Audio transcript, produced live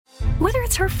Whether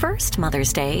it's her first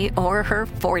Mother's Day or her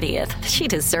 40th, she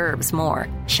deserves more.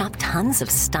 Shop tons of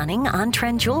stunning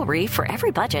on-trend jewelry for every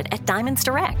budget at Diamonds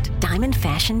Direct. Diamond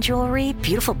fashion jewelry,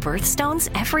 beautiful birthstones,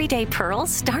 everyday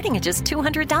pearls starting at just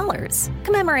 $200.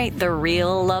 Commemorate the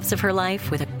real loves of her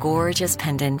life with a gorgeous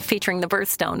pendant featuring the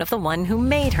birthstone of the one who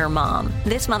made her mom.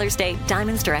 This Mother's Day,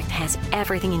 Diamonds Direct has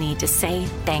everything you need to say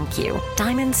thank you.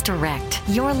 Diamonds Direct.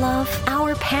 Your love,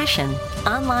 our passion.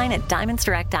 Online at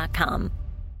diamondsdirect.com.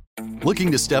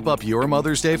 Looking to step up your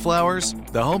Mother's Day flowers?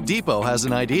 The Home Depot has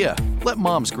an idea. Let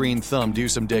Mom's green thumb do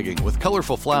some digging with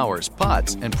colorful flowers,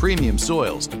 pots, and premium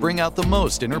soils to bring out the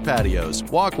most in her patios,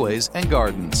 walkways, and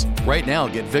gardens. Right now,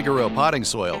 get Vigoro potting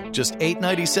soil, just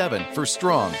 $8.97 for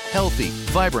strong, healthy,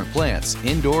 vibrant plants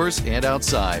indoors and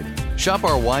outside. Shop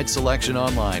our wide selection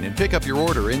online and pick up your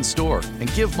order in-store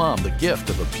and give Mom the gift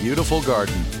of a beautiful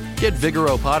garden. Get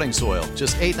Vigoro potting soil,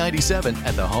 just $8.97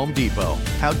 at the Home Depot.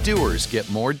 How doers get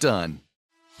more done.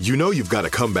 You know you've got a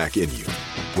comeback in you.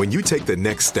 When you take the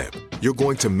next step, you're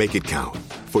going to make it count.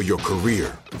 For your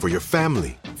career, for your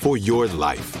family, for your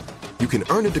life. You can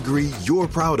earn a degree you're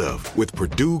proud of with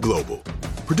Purdue Global.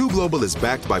 Purdue Global is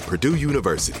backed by Purdue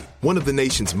University, one of the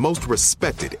nation's most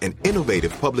respected and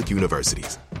innovative public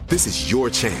universities. This is your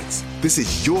chance. This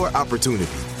is your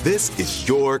opportunity. This is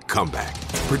your comeback.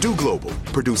 Purdue Global,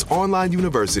 Purdue's online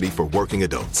university for working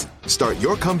adults. Start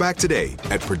your comeback today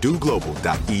at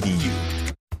purdueglobal.edu.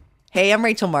 Hey, I'm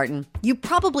Rachel Martin. You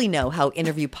probably know how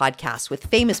interview podcasts with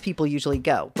famous people usually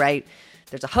go, right?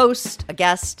 There's a host, a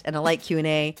guest, and a light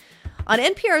Q&A. On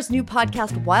NPR's new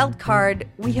podcast, Wildcard,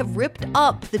 we have ripped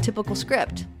up the typical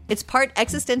script. It's part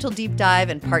existential deep dive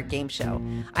and part game show.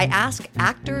 I ask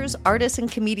actors, artists, and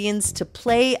comedians to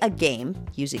play a game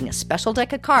using a special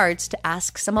deck of cards to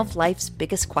ask some of life's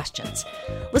biggest questions.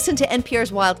 Listen to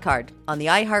NPR's Wildcard on the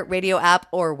iHeartRadio app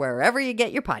or wherever you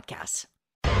get your podcasts.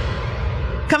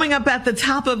 Coming up at the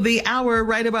top of the hour,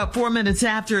 right about 4 minutes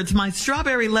after, it's my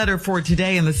strawberry letter for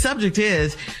today. And the subject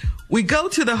is, we go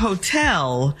to the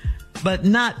hotel, but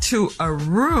not to a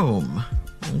room.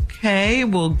 Okay,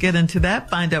 we'll get into that,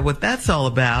 find out what that's all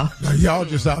about. Now, y'all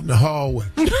just out in the hallway.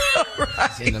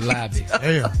 Right. In the lobby.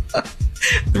 Damn.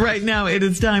 Right now, it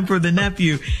is time for the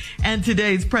nephew and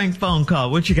today's prank phone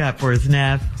call. What you got for us,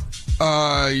 Nav?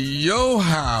 Your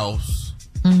house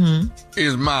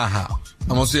is my house.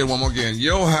 I'm going to say it one more again.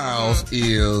 Your house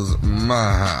is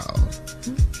my house.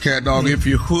 Cat dog, if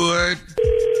you would.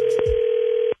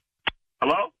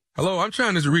 Hello? Hello, I'm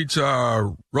trying to reach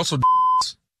Russell.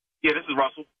 Yeah, this is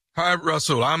Russell. Hi,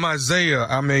 Russell. I'm Isaiah.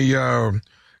 I'm a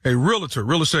realtor,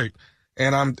 real estate,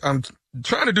 and I'm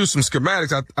trying to do some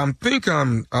schematics. I think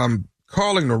I'm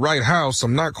calling the right house.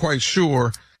 I'm not quite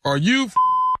sure. Are you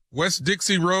West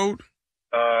Dixie Road?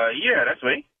 Yeah, that's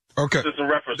me. Okay. What's this in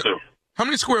reference to? How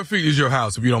many square feet is your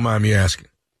house, if you don't mind me asking?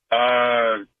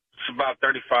 It's about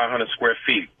 3,500 square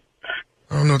feet.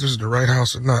 I don't know if this is the right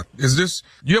house or not. Is this,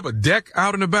 you have a deck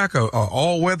out in the back, a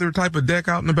all-weather type of deck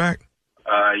out in the back?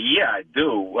 Yeah, I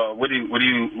do.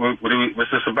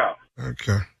 What's this about?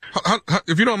 Okay. How,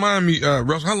 if you don't mind me,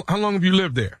 Russell, how long have you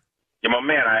lived there? Yeah, my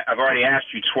man, I've already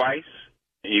asked you twice,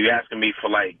 and you asking me for,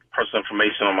 personal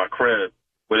information on my crib.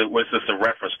 What's this in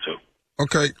reference to?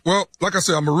 Okay. Well, like I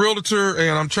said, I'm a realtor,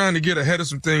 and I'm trying to get ahead of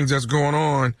some things that's going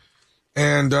on.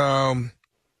 And Ahead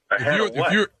of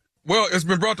what? Well, it's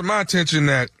been brought to my attention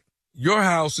that your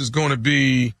house is going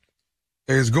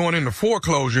into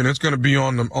foreclosure, and it's going to be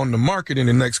on the market in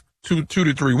the next two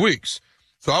to 3 weeks.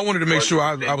 So I wanted to make sure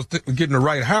I was getting the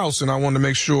right house, and I wanted to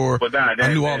make sure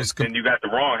I knew all this. Then you got the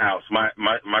wrong house. My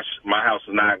house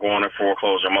is not going in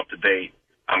foreclosure. I'm up to date.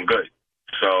 I'm good.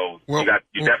 So you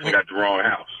definitely got the wrong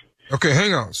house. Okay,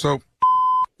 hang on. So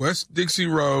West Dixie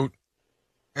Road,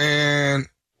 and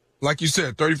like you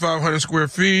said, 3,500 square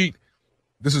feet.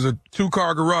 This is a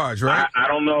 2-car garage, right? I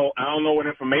don't know what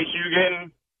information you're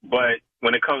getting, but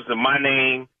when it comes to my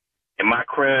name and my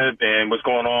crib and what's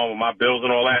going on with my bills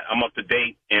and all that, I'm up to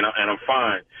date and I'm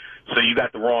fine. So you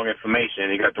got the wrong information.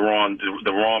 You got the wrong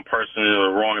person or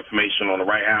the wrong information on the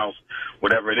right house,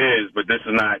 whatever it is. But this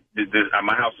is not.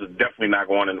 My house is definitely not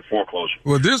going into foreclosure.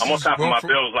 Well, I'm on top of my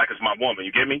bills like it's my woman.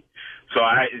 You get me? So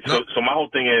so my whole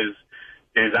thing is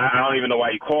I don't even know why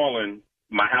you're calling.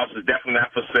 My house is definitely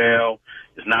not for sale.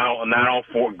 It's not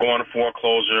going to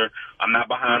foreclosure. I'm not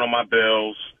behind on my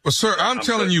bills. Well, sir, I'm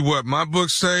telling you what my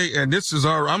books say, and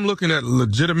I'm looking at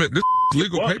legitimate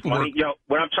legal paperwork. Money. Yo,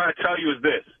 what I'm trying to tell you is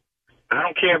this. I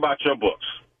don't care about your books.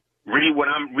 Read what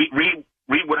I'm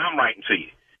writing to you.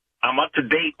 I'm up to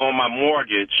date on my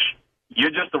mortgage.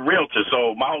 You're just a realtor.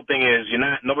 So my whole thing is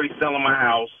nobody's selling my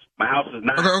house. My house is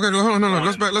not. Okay, hold on.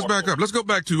 Let's back up. Let's go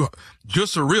back to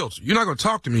just a realtor. You're not going to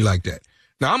talk to me like that.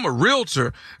 Now, I'm a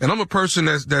realtor, and I'm a person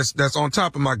that's on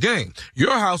top of my game.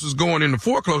 Your house is going into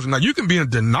foreclosure. Now, you can be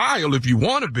in denial if you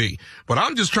want to be, but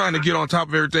I'm just trying to get on top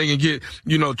of everything and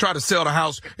try to sell the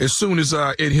house as soon as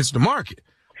it hits the market.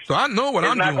 So I know what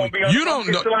I'm doing. You don't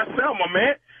know. Until I sell, my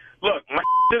man. Look, my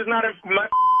is not my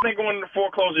ain't going into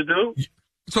foreclosure, dude.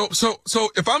 So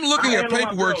if I'm looking at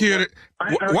paperwork here,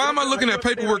 why am I looking at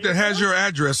paperwork that has your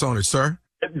address on it, sir?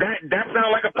 That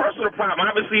sounds like a personal problem.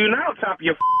 Obviously, you're not on top of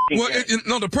your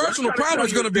no, the personal problem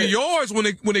is going to be yours when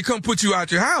they come put you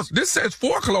out your house. This says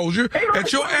foreclosure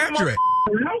at your address.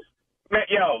 Man,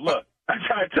 yo, look, I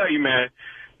try to tell you, man.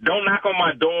 Don't knock on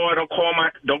my door. Don't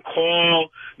call.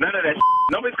 None of that.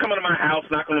 Nobody's coming to my house,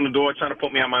 knocking on the door, trying to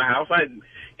put me out my house. And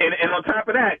on top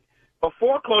of that, a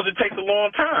foreclosure takes a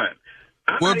long time.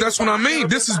 Well, that's what I mean.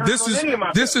 This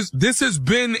has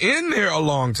been in there a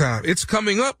long time. It's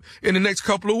coming up in the next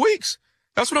couple of weeks.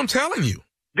 That's what I'm telling you.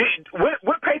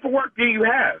 What paperwork do you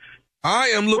have? I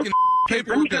am looking at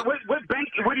paperwork. What bank?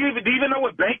 Do you even know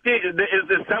what bank is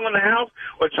selling the house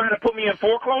or trying to put me in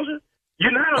foreclosure?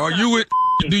 You're not.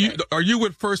 Are you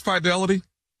with First Fidelity?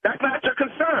 That's not your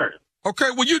concern.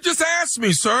 Okay. Well, you just asked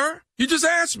me, sir. You just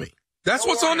asked me. That's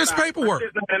what's on this paperwork.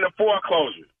 It's not in the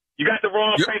foreclosure. You got the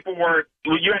wrong paperwork.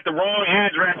 You got the wrong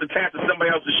address attached to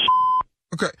somebody else's shit.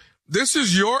 Okay. This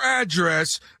is your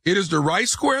address. It is the right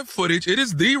square footage. It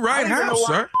is the right house,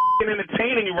 sir. I'm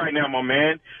entertaining you right now, my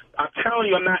man. I'm telling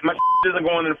you, my isn't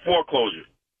going into foreclosure.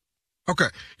 Okay.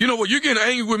 You know what? You're getting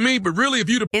angry with me, but really,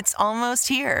 It's almost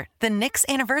here. The Knix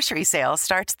Anniversary Sale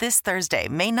starts this Thursday,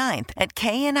 May 9th at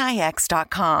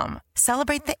knix.com.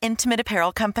 Celebrate the intimate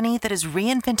apparel company that has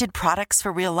reinvented products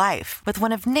for real life with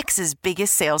one of Knix's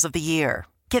biggest sales of the year.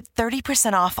 Get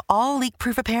 30% off all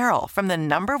leak-proof apparel from the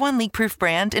 #1 leak-proof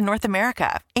brand in North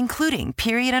America, including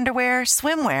period underwear,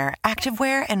 swimwear,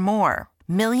 activewear, and more.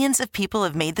 Millions of people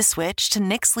have made the switch to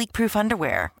Knix leak-proof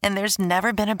underwear, and there's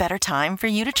never been a better time for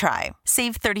you to try.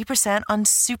 Save 30% on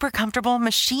super comfortable,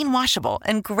 machine-washable,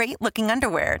 and great-looking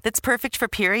underwear that's perfect for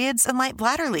periods and light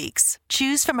bladder leaks.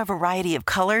 Choose from a variety of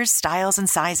colors, styles, and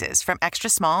sizes from extra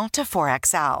small to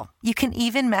 4XL. You can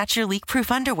even match your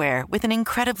leak-proof underwear with an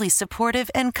incredibly supportive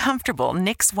and comfortable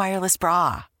Knix wireless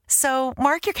bra. So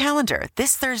mark your calendar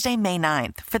this Thursday, May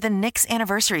 9th for the Knix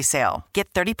Anniversary Sale.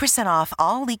 Get 30% off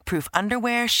all leak-proof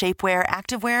underwear, shapewear,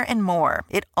 activewear, and more.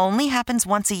 It only happens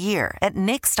once a year at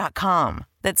Knix.com.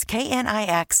 That's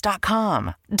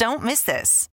KNIX.com. Don't miss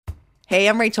this. Hey,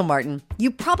 I'm Rachel Martin.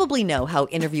 You probably know how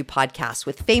interview podcasts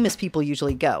with famous people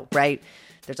usually go, right?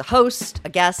 There's a host, a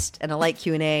guest, and a light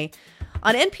Q&A.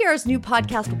 On NPR's new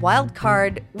podcast,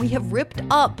 Wildcard, we have ripped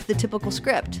up the typical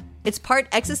script. It's part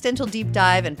existential deep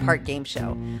dive and part game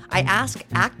show. I ask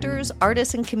actors,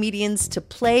 artists, and comedians to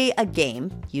play a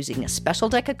game using a special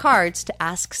deck of cards to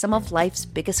ask some of life's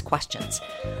biggest questions.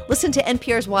 Listen to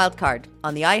NPR's Wildcard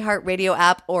on the iHeartRadio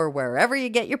app or wherever you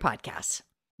get your podcasts.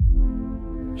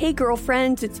 Hey,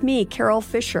 girlfriends, it's me, Carol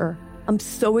Fisher. I'm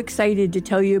so excited to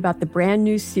tell you about the brand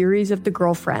new series of The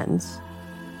Girlfriends.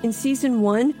 In season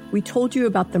 1, we told you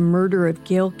about the murder of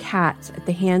Gail Katz at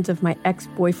the hands of my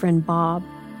ex-boyfriend, Bob.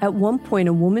 At one point,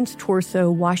 a woman's torso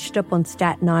washed up on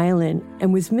Staten Island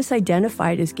and was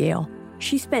misidentified as Gail.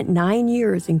 She spent 9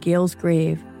 years in Gail's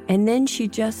grave, and then she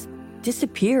just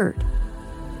disappeared.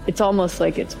 It's almost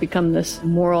like it's become this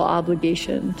moral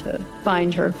obligation to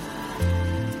find her.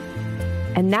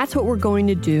 And that's what we're going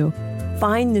to do.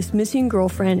 Find this missing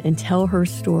girlfriend and tell her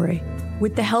story.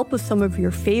 With the help of some of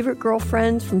your favorite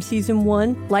girlfriends from season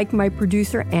 1, like my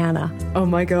producer, Anna. Oh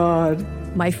my God.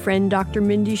 My friend, Dr.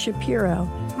 Mindy Shapiro.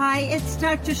 Hi, it's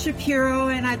Dr. Shapiro,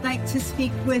 and I'd like to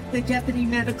speak with the deputy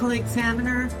medical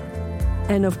examiner.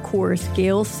 And of course,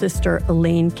 Gail's sister,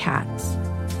 Elaine Katz.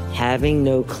 Having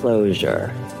no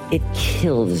closure, it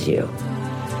kills you.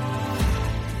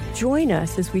 Join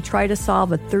us as we try to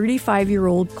solve a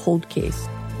 35-year-old cold case.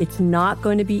 It's not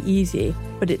going to be easy,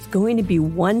 but it's going to be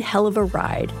one hell of a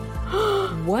ride.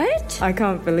 What? I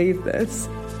can't believe this.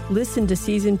 Listen to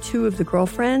season 2 of The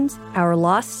Girlfriends, Our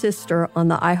Lost Sister on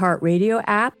the iHeartRadio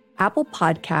app, Apple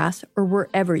Podcasts, or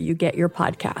wherever you get your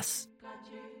podcasts.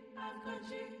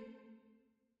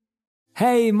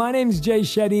 Hey, my name's Jay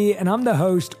Shetty, and I'm the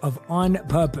host of On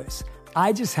Purpose.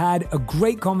 I just had a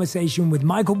great conversation with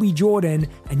Michael B. Jordan,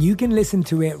 and you can listen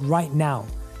to it right now.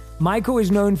 Michael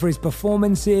is known for his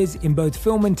performances in both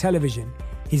film and television.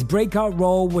 His breakout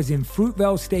role was in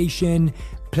Fruitvale Station,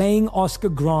 playing Oscar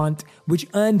Grant, which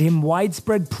earned him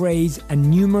widespread praise and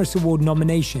numerous award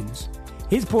nominations.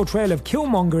 His portrayal of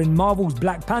Killmonger in Marvel's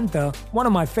Black Panther, one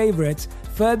of my favorites,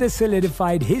 further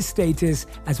solidified his status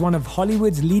as one of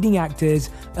Hollywood's leading actors,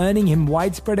 earning him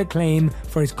widespread acclaim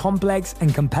for his complex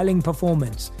and compelling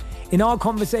performance. In our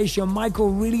conversation,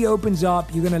 Michael really opens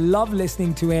up. You're going to love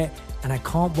listening to it, and I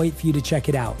can't wait for you to check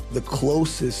it out. The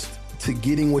closest to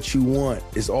getting what you want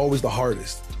is always the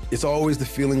hardest. It's always the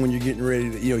feeling when you're getting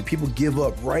ready to, people give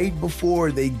up right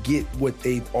before they get what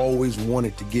they've always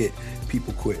wanted to get.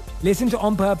 People quit. Listen to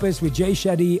On Purpose with Jay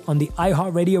Shetty on the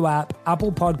iHeartRadio app,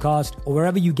 Apple Podcast, or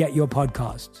wherever you get your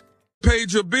podcasts.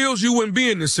 Paid your bills, you wouldn't be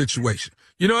in this situation.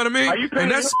 You know what I mean? Are you paying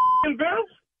your bills?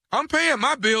 I'm paying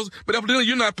my bills, but evidently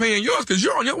you're not paying yours because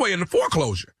you're on your way into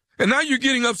foreclosure. And now you're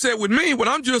getting upset with me when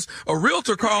I'm just a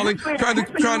realtor calling, trying to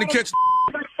catch.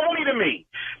 It's funny to me.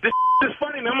 This is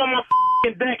funny. I'm on my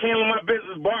deck handling my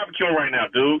business barbecuing right now,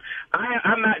 dude.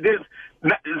 I'm not this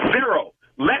zero.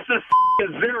 Less than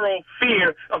zero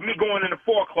fear of me going into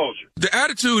foreclosure. The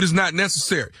attitude is not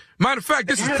necessary. Matter of fact,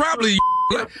 this is probably.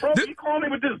 Bro, you call me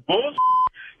with this bullshit?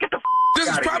 Get the This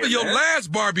is probably your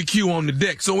last barbecue on the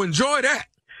deck, so enjoy that.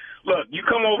 Look, you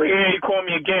come over here and you call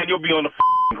me again, you'll be on the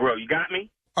grill. You got me?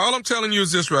 All I'm telling you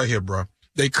is this right here, bro.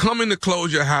 They coming to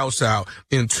close your house out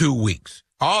in 2 weeks.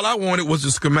 All I wanted was the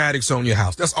schematics on your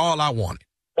house. That's all I wanted.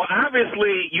 Well,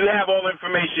 obviously, you have all the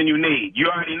information you need. You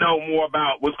already know more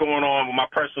about what's going on with my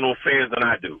personal affairs than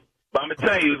I do. But I'm going to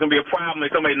tell you, it's going to be a problem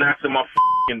if somebody knocks on my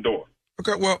door.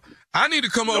 Okay, well, I need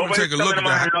to come over and take a look at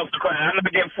that. I'm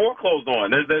not getting foreclosed on.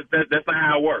 That's not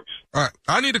how it works. All right,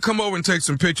 I need to come over and take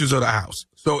some pictures of the house.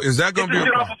 So is that going to be a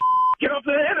problem? Get off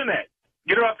the internet.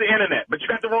 Get her off the internet. But you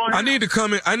got the wrong. I need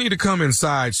to come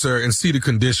inside, sir, and see the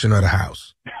condition of the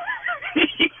house.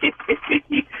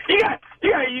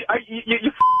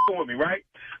 You're with me, right?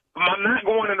 I'm not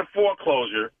going into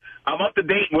foreclosure. I'm up to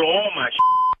date with all my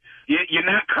shit. You're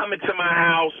not coming to my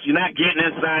house. You're not getting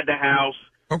inside the house.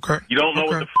 Okay. You don't know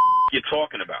what the you're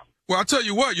talking about. Well, I'll tell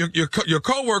you what, your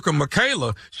coworker,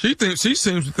 Michaela, she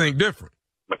seems to think different.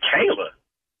 Michaela?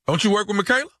 Don't you work with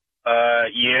Michaela?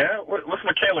 Yeah. What's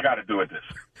Michaela got to do with this?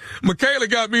 Michaela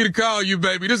got me to call you,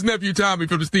 baby. This nephew Tommy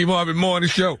from the Steve Harvey Morning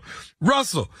Show.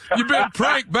 Russell, you been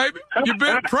pranked, baby. You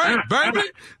been pranked, baby.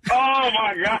 Oh,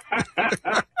 my God.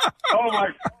 Oh,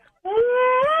 my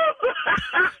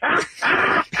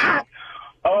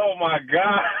Oh, my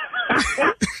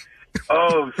God.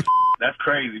 Oh, that's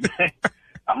crazy, man.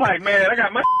 I'm like, man, I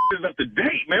got my up to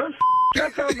date, man. What you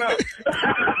talking about?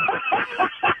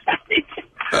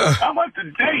 I'm up to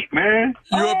date, man.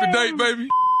 You up to date, baby?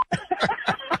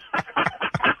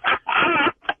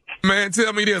 Man,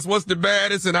 tell me this. What's the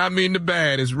baddest, and I mean the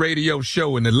baddest, radio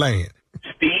show in the land?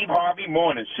 Steve Harvey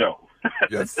Morning Show.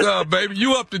 Yes, sir, baby.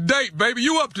 You up to date, baby.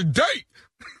 You up to date.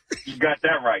 You got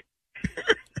that right.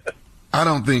 I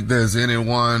don't think there's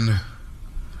anyone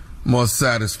more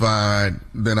satisfied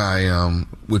than I am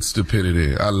with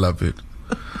stupidity. I love it.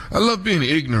 I love being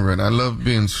ignorant. I love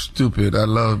being stupid. I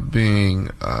love being,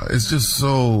 it's just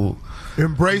so.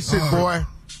 Embrace it, boy.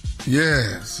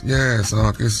 Yes,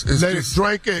 Unc. It's let just, it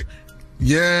drink it.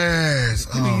 Yes.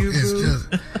 It's just.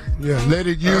 Yeah, let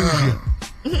it use you.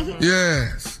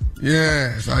 Yes.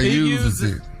 I use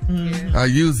it. Mm-hmm. I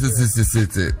use it.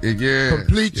 Yes.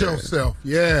 Complete yourself.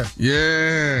 Yeah.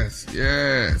 Yes.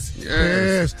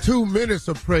 2 minutes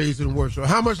of praise and worship.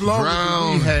 How much longer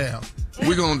do we have?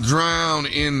 We're going to drown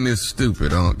in this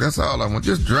stupid, Unc. That's all I want.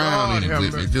 Just drown in it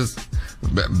with me. Just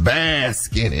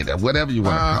bask in it, or whatever you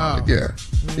want to call it. Yeah.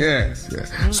 Yes.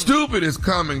 Stupid is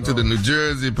coming to the New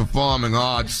Jersey Performing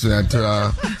Arts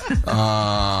Center.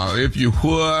 If you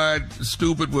would,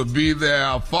 Stupid will be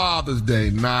there Father's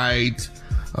Day night,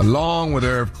 along with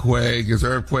Earthquake. It's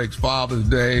Earthquake's Father's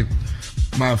Day.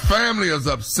 My family is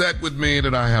upset with me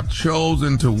that I have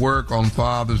chosen to work on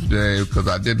Father's Day because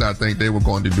I did not think they were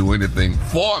going to do anything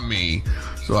for me.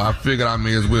 So I figured I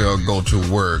may as well go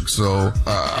to work. So, your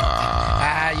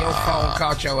phone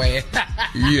caught your ass.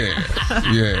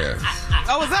 Yes.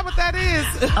 Oh, is that what that is?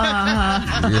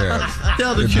 Yes.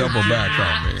 Tell the It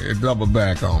truth. double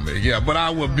back on me. Yeah, but I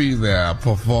will be there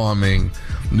performing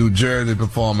New Jersey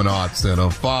Performing Arts Center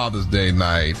Father's Day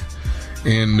night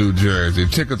in New Jersey.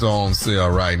 Tickets are on sale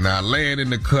right now. Laying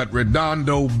in the cut,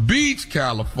 Redondo Beach,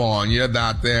 California,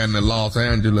 out there in the Los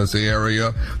Angeles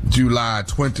area, July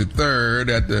 23rd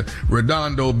at the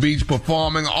Redondo Beach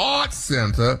Performing Arts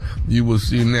Center. You will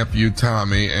see Nephew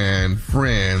Tommy and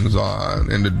friends,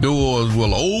 and the doors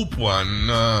will open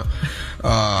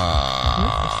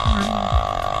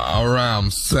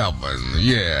around 7.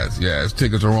 Yes.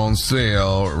 Tickets are on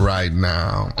sale right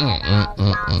now.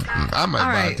 I might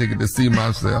buy a ticket to see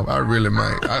myself. I really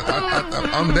might.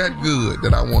 I'm that good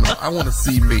that I want to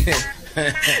see me.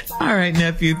 All right,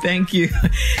 nephew. Thank you.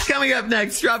 Coming up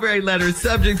next, Strawberry Letter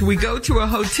subject. We go to a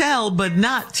hotel, but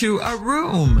not to a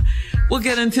room. We'll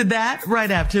get into that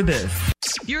right after this.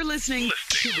 You're listening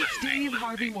to the Steve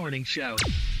Harvey Morning Show.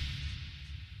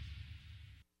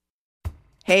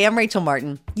 Hey, I'm Rachel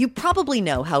Martin. You probably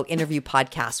know how interview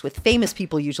podcasts with famous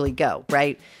people usually go,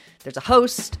 right? There's a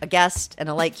host, a guest, and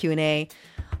a light Q&A.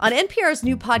 On NPR's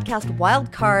new podcast,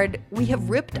 Wild Card, we have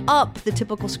ripped up the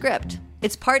typical script.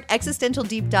 It's part existential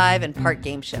deep dive and part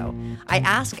game show. I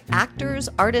ask actors,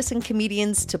 artists, and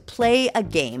comedians to play a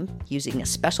game using a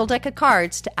special deck of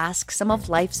cards to ask some of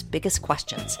life's biggest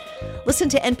questions. Listen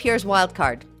to NPR's Wild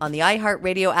Card on the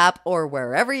iHeartRadio app or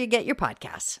wherever you get your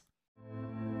podcasts.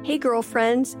 Hey,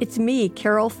 girlfriends, it's me,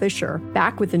 Carol Fisher,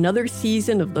 back with another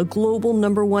season of the global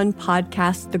 #1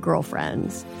 podcast, The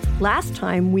Girlfriends. Last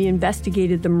time, we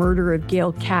investigated the murder of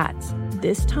Gail Katz.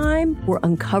 This time, we're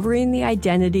uncovering the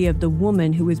identity of the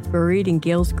woman who was buried in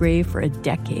Gail's grave for a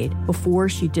decade before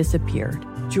she disappeared.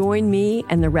 Join me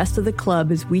and the rest of the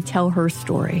club as we tell her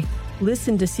story.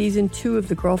 Listen to Season 2 of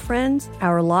The Girlfriends,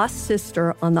 Our Lost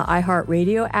Sister on the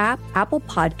iHeartRadio app, Apple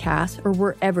Podcasts, or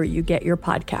wherever you get your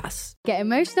podcasts. Get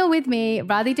emotional with me,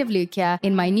 Radhi Devlukia,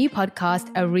 in my new podcast,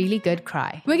 A Really Good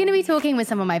Cry. We're going to be talking with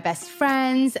some of my best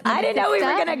friends. I didn't know we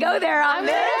were going to go there on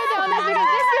this.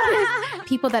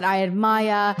 People that I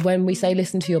admire. When we say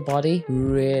listen to your body,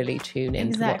 really tune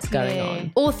into what's going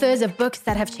on. Authors of books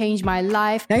that have changed my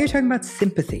life. Now you're talking about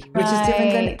sympathy, which is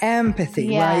different than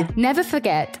empathy, right? Never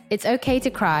forget, it's okay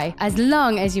to cry as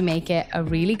long as you make it a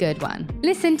really good one.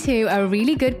 Listen to A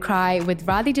Really Good Cry with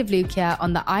Radhi Devlukia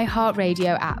on the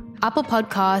iHeartRadio app, Apple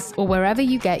Podcasts, or wherever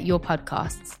you get your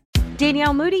podcasts.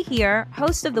 Danielle Moody here,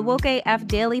 host of the Woke AF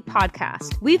Daily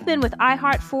podcast. We've been with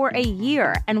iHeart for a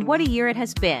year, and what a year it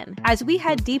has been. As we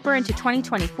head deeper into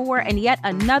 2024 and yet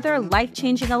another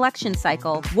life-changing election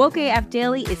cycle, Woke AF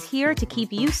Daily is here to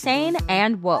keep you sane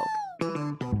and woke.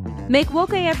 Make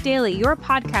Woke AF Daily your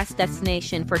podcast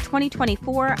destination for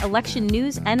 2024 election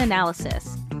news and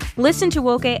analysis. Listen to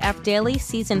Woke AF Daily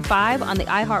Season 5 on the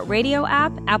iHeartRadio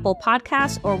app, Apple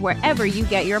Podcasts, or wherever you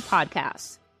get your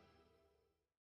podcasts.